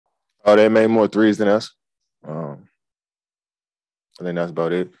Oh, they made more threes than us. I think that's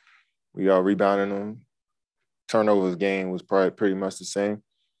about it. We all rebounding them. Turnovers game was probably pretty much the same.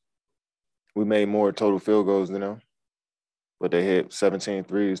 We made more total field goals than them, but they hit 17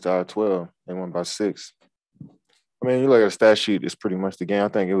 threes to our 12. They won by 6. I mean, you look at the stat sheet, it's pretty much the game. I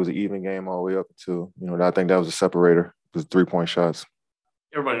think it was an even game all the way up to, I think that was a separator. It was 3-point shots.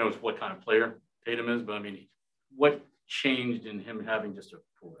 Everybody knows what kind of player Tatum is, but I mean, what changed in him having just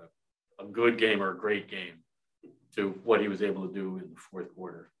a good game or a great game to what he was able to do in the fourth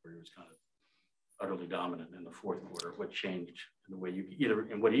quarter, where he was kind of utterly dominant in the fourth quarter? What changed in the way you either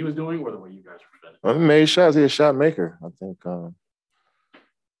in what he was doing or the way you guys were fed? He made shots. He's a shot maker. I think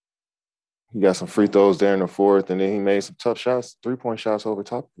he got some free throws there in the fourth, and then he made some tough shots, 3-point shots over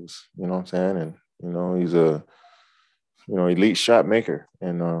top of us. You know what I'm saying? And he's a elite shot maker,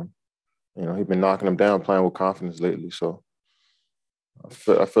 and he's been knocking them down, playing with confidence lately. So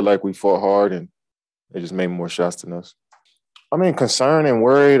I feel like we fought hard, and they just made more shots than us. I mean, concerned and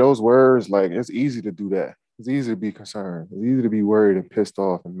worried, those words, like, it's easy to do that. It's easy to be concerned. It's easy to be worried and pissed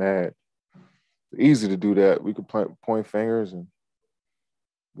off and mad. It's easy to do that. We could point fingers and,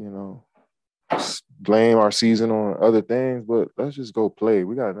 blame our season on other things, but let's just go play.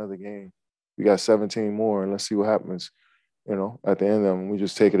 We got another game. We got 17 more, and let's see what happens, at the end of them. We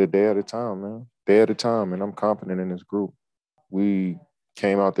just take it a day at a time, man. Day at a time, and I'm confident in this group. We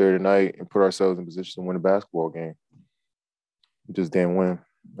came out there tonight and put ourselves in position to win a basketball game. We just didn't win.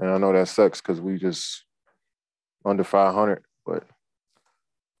 And I know that sucks because we just under 500, but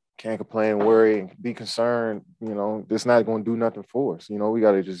can't complain, worry, and be concerned. It's not going to do nothing for us. We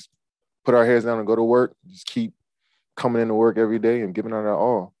got to just put our heads down and go to work, just keep coming into work every day and giving it our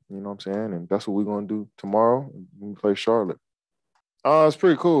all. You know what I'm saying? And that's what we're going to do tomorrow when we play Charlotte. It's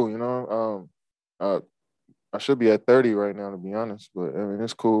pretty cool, I should be at 30 right now, to be honest. But, I mean,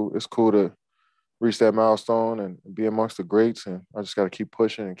 it's cool. It's cool to reach that milestone and be amongst the greats. And I just got to keep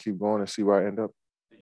pushing and keep going and see where I end up.